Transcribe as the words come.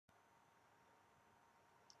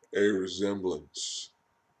a resemblance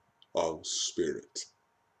of spirit.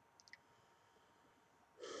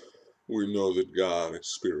 We know that God is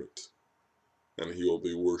spirit, and he will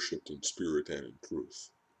be worshipped in spirit and in truth.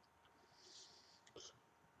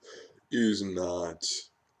 He is not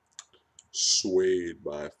swayed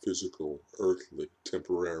by physical, earthly,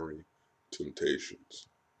 temporary temptations.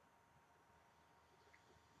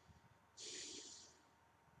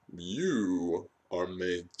 You are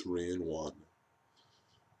made three in one,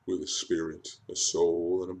 with a spirit, a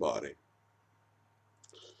soul, and a body.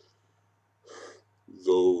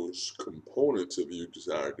 Those components of you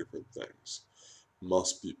desire different things,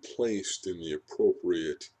 must be placed in the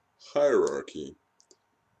appropriate hierarchy,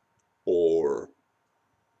 or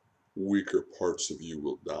weaker parts of you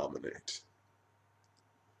will dominate.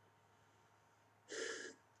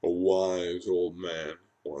 A wise old man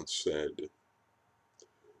once said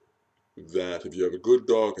that if you have a good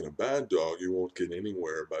dog and a bad dog, you won't get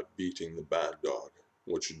anywhere by beating the bad dog.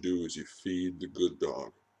 What you do is you feed the good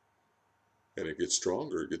dog, and it gets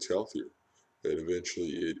stronger, it gets healthier, and eventually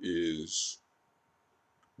it is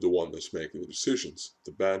the one that's making the decisions.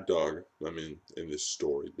 The bad dog, I mean, in this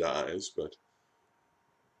story, dies, but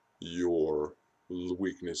your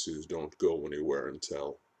weaknesses don't go anywhere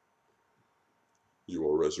until you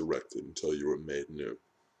are resurrected, until you are made new.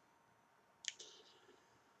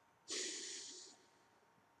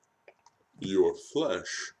 Your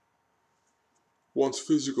flesh wants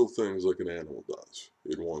physical things like an animal does.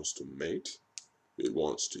 It wants to mate, it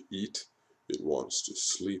wants to eat, it wants to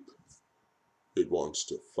sleep, it wants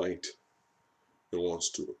to fight, it wants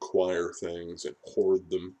to acquire things and hoard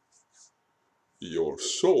them. Your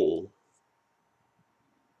soul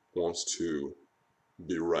wants to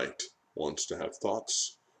be right, wants to have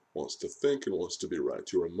thoughts, wants to think, and wants to be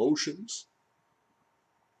right. Your emotions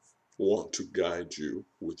want to guide you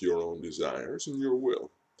with your own desires and your will.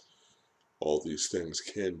 All these things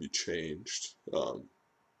can be changed through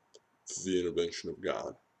the intervention of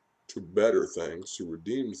God to better things, to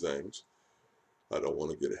redeem things. I don't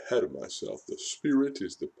want to get ahead of myself. The spirit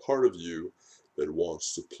is the part of you that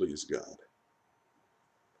wants to please God.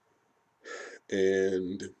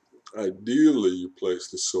 And ideally, you place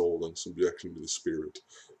the soul in subjection to the spirit,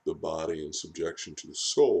 the body in subjection to the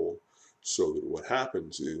soul, so that what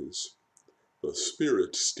happens is the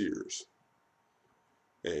spirit steers,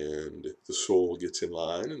 and the soul gets in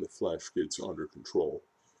line, and the flesh gets under control,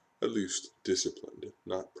 at least disciplined,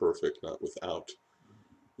 not perfect, not without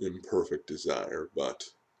imperfect desire, but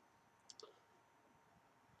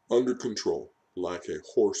under control, like a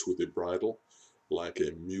horse with a bridle, like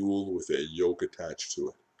a mule with a yoke attached to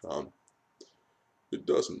it. It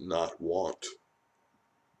doesn't not want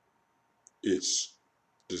its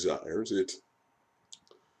desires. It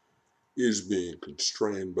is being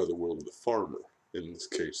constrained by the will of the farmer. In this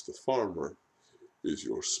case, the farmer is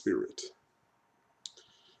your spirit.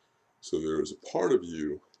 So there is a part of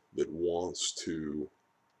you that wants to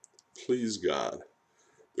please God.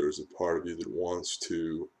 There's a part of you that wants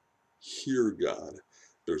to hear God.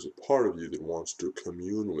 There's a part of you that wants to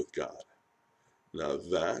commune with God. Now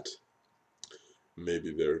that may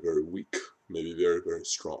be very, very weak, may be very, very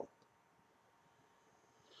strong.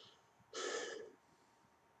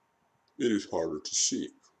 It is harder to see.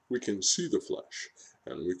 We can see the flesh,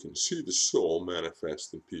 and we can see the soul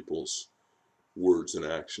manifest in people's words and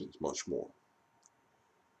actions much more.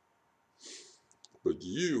 But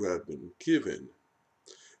you have been given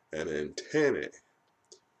an antennae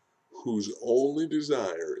whose only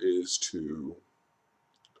desire is to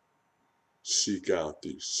seek out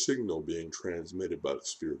the signal being transmitted by the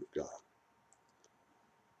Spirit of God.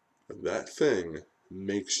 And that thing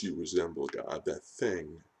makes you resemble God. That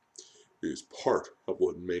thing is part of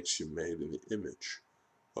what makes you made in the image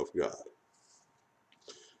of God.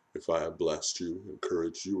 If I have blessed you,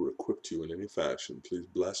 encouraged you, or equipped you in any fashion, please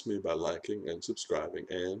bless me by liking and subscribing,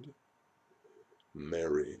 and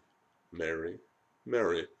Merry, Merry,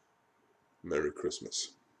 Merry, Merry Christmas.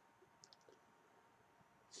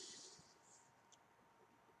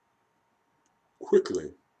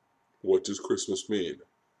 Quickly, what does Christmas mean?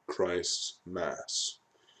 Christ's Mass.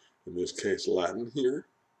 In this case, Latin here,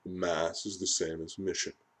 Mass is the same as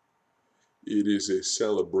mission. It is a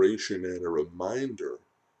celebration and a reminder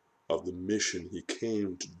of the mission he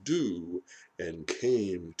came to do and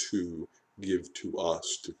came to give to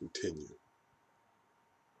us to continue.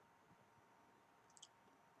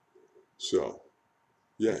 So,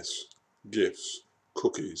 yes, gifts,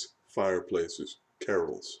 cookies, fireplaces,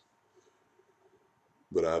 carols.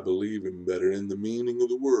 But I believe embedded in the meaning of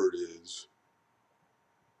the word is,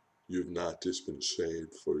 you've not just been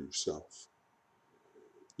saved for yourself.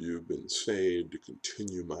 You've been saved to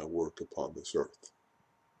continue my work upon this earth.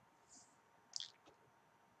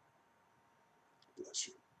 Bless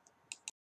you.